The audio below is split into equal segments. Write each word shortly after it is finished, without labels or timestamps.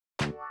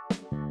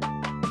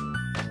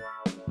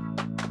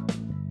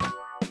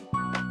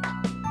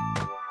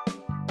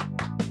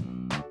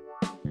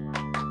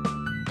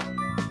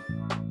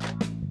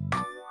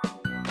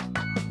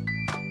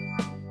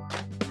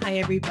Hi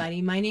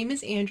everybody, my name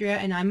is Andrea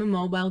and I'm a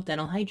mobile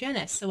dental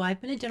hygienist. So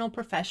I've been a dental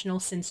professional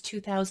since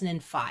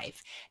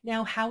 2005.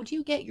 Now, how do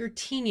you get your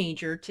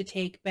teenager to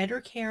take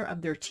better care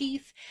of their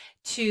teeth,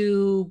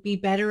 to be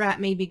better at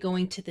maybe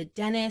going to the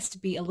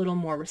dentist, be a little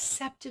more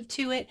receptive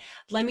to it?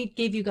 Let me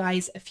give you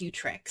guys a few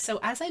tricks. So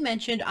as I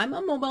mentioned, I'm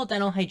a mobile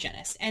dental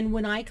hygienist, and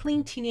when I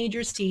clean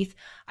teenagers' teeth,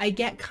 I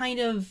get kind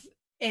of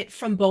it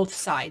from both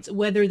sides,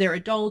 whether they're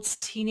adults,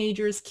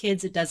 teenagers,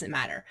 kids, it doesn't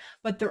matter.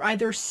 But they're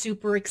either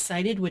super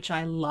excited, which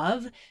I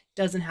love,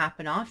 doesn't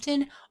happen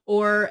often,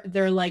 or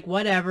they're like,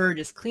 whatever,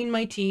 just clean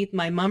my teeth.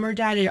 My mom or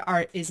dad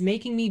is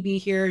making me be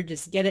here.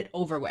 Just get it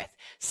over with.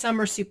 Some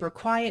are super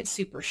quiet,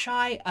 super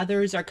shy.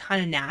 Others are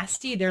kind of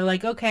nasty. They're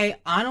like, okay,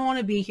 I don't want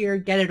to be here.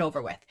 Get it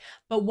over with.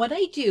 But what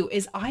I do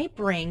is I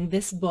bring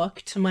this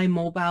book to my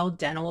mobile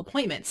dental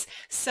appointments.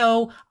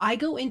 So I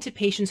go into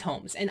patients'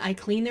 homes and I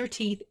clean their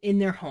teeth in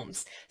their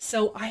homes.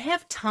 So I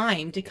have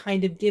time to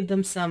kind of give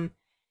them some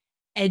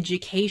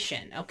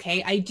education.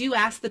 Okay, I do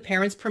ask the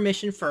parents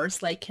permission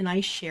first, like, can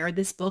I share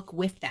this book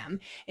with them?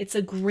 It's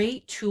a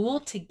great tool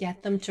to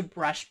get them to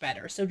brush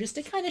better. So just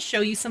to kind of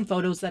show you some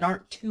photos that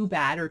aren't too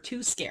bad or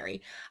too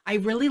scary, I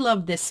really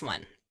love this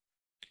one.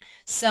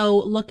 So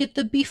look at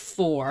the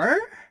before,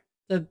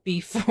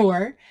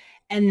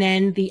 and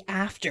then the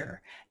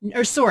after,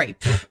 or sorry,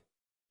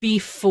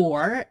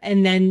 before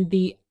and then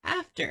the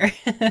after.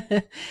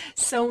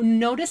 So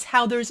notice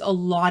how there's a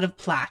lot of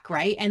plaque,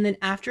 right? And then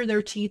after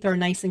their teeth are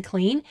nice and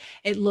clean,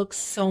 it looks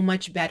so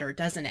much better,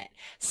 doesn't it?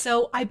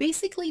 So I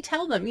basically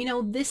tell them,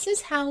 this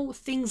is how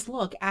things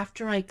look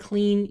after I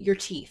clean your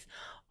teeth.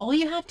 All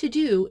you have to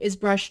do is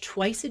brush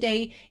twice a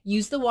day,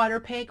 use the water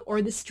pick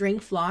or the string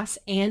floss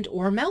and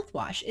or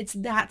mouthwash. It's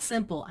that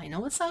simple. I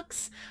know it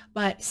sucks,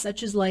 but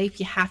such is life.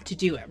 You have to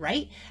do it,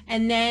 right?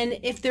 And then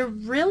if they're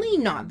really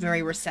not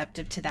very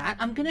receptive to that,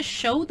 I'm going to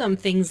show them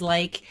things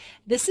like,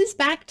 this is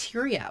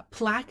bacteria.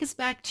 Plaque is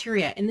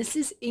bacteria, and this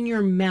is in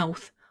your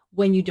mouth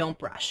when you don't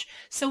brush.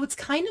 So it's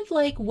kind of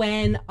like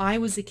when I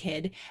was a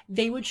kid,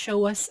 they would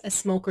show us a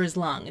smoker's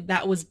lung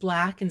that was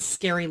black and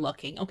scary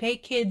looking. Okay,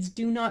 kids,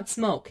 do not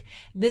smoke.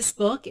 This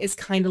book is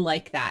kind of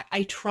like that.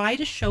 I try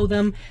to show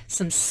them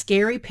some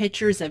scary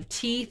pictures of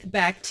teeth,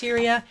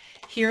 bacteria.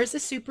 Here's a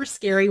super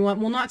scary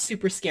one. Well, not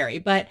super scary,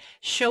 but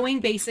showing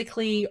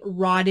basically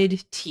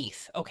rotted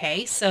teeth.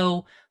 Okay,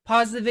 so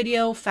pause the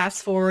video,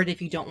 fast forward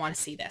if you don't want to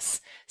see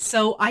this.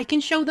 So I can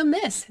show them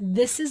this.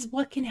 This is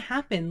what can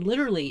happen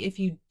literally if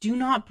you do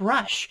not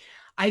brush.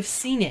 I've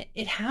seen it.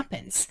 It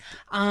happens.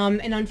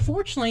 And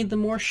unfortunately, the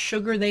more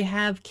sugar they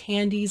have,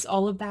 candies,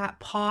 all of that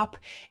pop,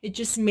 it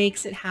just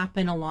makes it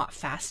happen a lot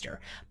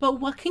faster. But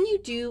what can you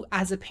do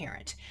as a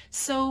parent?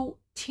 So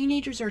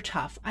teenagers are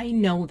tough. I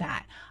know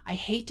that. I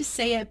hate to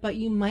say it, but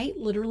you might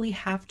literally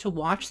have to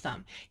watch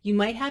them. You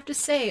might have to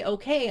say,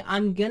 okay,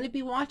 I'm going to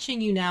be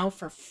watching you now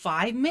for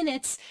 5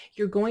 minutes.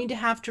 You're going to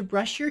have to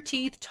brush your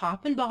teeth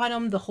top and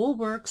bottom, the whole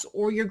works,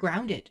 or you're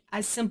grounded.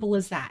 As simple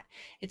as that.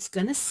 It's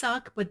going to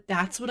suck, but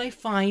that's what I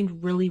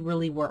find really,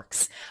 really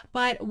works.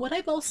 But what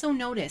I've also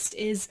noticed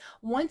is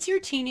once your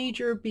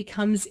teenager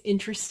becomes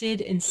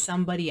interested in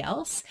somebody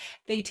else,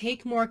 they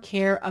take more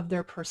care of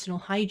their personal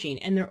hygiene,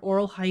 and their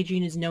oral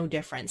hygiene is no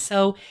different.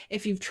 So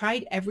if you've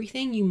tried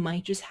everything, you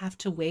might just have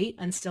to wait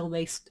until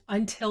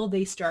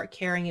they start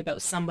caring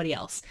about somebody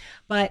else.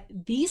 But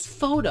these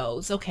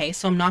photos, okay,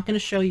 so I'm not going to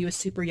show you a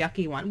super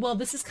yucky one. Well,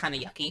 this is kind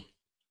of yucky.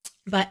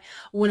 But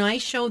when I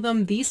show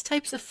them these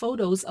types of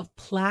photos of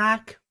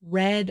plaque,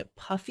 red,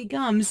 puffy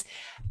gums,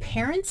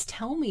 parents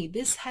tell me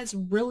this has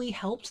really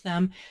helped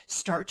them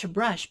start to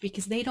brush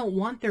because they don't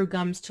want their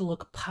gums to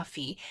look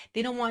puffy.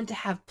 They don't want to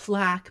have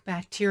plaque,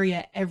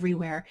 bacteria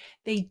everywhere.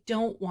 They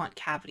don't want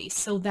cavities.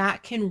 So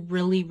that can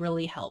really,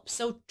 really help.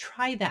 So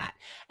try that.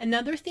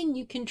 Another thing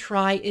you can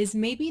try is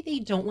maybe they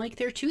don't like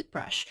their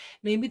toothbrush.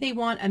 Maybe they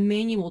want a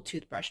manual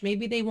toothbrush.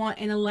 Maybe they want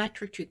an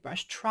electric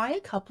toothbrush. Try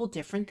a couple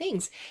different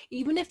things.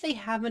 Even if they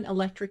have an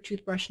electric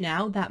toothbrush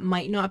now, that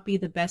might not be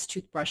the best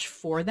toothbrush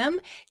for them.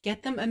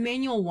 Get them a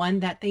manual one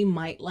that they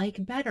might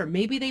like better.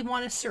 Maybe they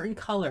want a certain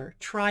color.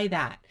 Try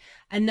that.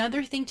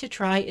 Another thing to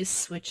try is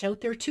switch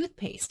out their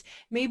toothpaste.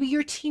 Maybe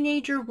your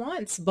teenager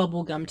wants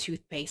bubblegum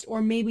toothpaste,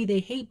 or maybe they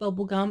hate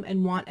bubblegum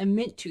and want a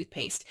mint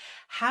toothpaste.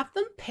 Have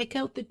them pick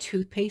out the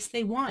toothpaste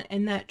they want,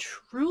 and that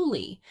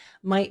truly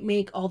might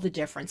make all the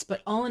difference.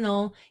 But all in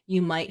all,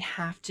 you might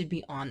have to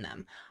be on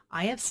them.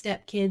 I have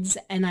stepkids,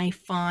 and I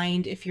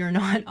find if you're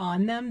not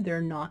on them,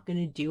 they're not going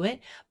to do it,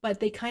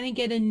 but they kind of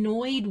get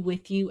annoyed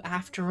with you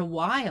after a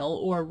while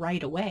or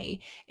right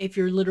away if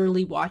you're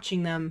literally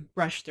watching them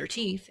brush their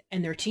teeth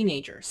and they're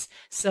teenagers.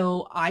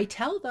 So I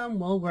tell them,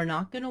 well, we're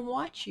not going to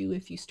watch you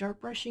if you start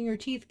brushing your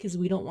teeth because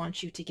we don't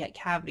want you to get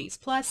cavities.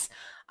 Plus,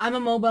 I'm a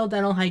mobile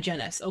dental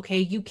hygienist. Okay.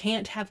 You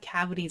can't have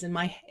cavities in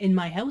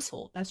my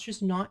household. That's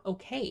just not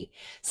okay.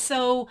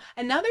 So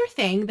another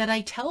thing that I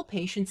tell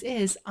patients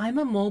is I'm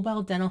a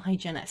mobile dental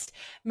hygienist.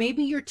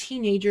 Maybe your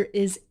teenager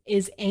is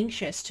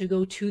anxious to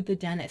go to the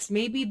dentist.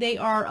 Maybe they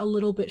are a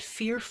little bit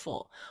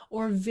fearful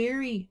or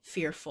very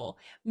fearful.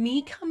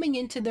 Me coming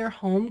into their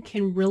home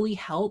can really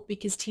help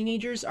because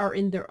teenagers are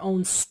in their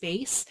own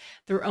space,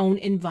 their own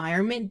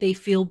environment. They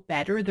feel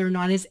better. They're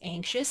not as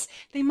anxious.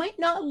 They might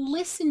not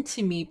listen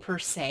to me per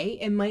se.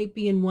 It might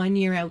be in one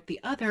ear out the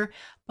other,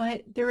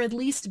 but they're at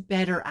least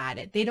better at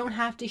it. They don't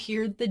have to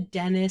hear the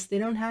dentist. They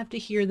don't have to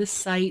hear the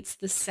sights,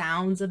 the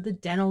sounds of the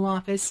dental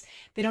office.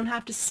 They don't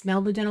have to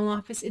smell the dental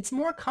office. It's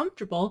more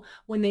comfortable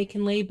when they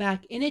can lay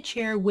back in a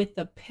chair with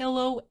a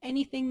pillow,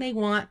 anything they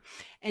want,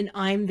 and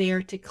I'm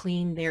there to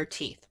clean their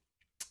teeth.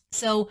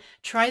 So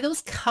try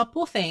those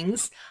couple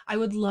things. I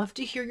would love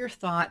to hear your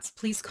thoughts.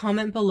 Please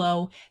comment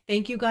below.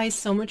 Thank you guys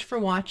so much for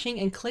watching,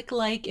 and click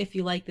like if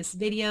you like this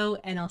video,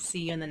 and I'll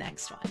see you in the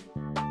next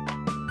one.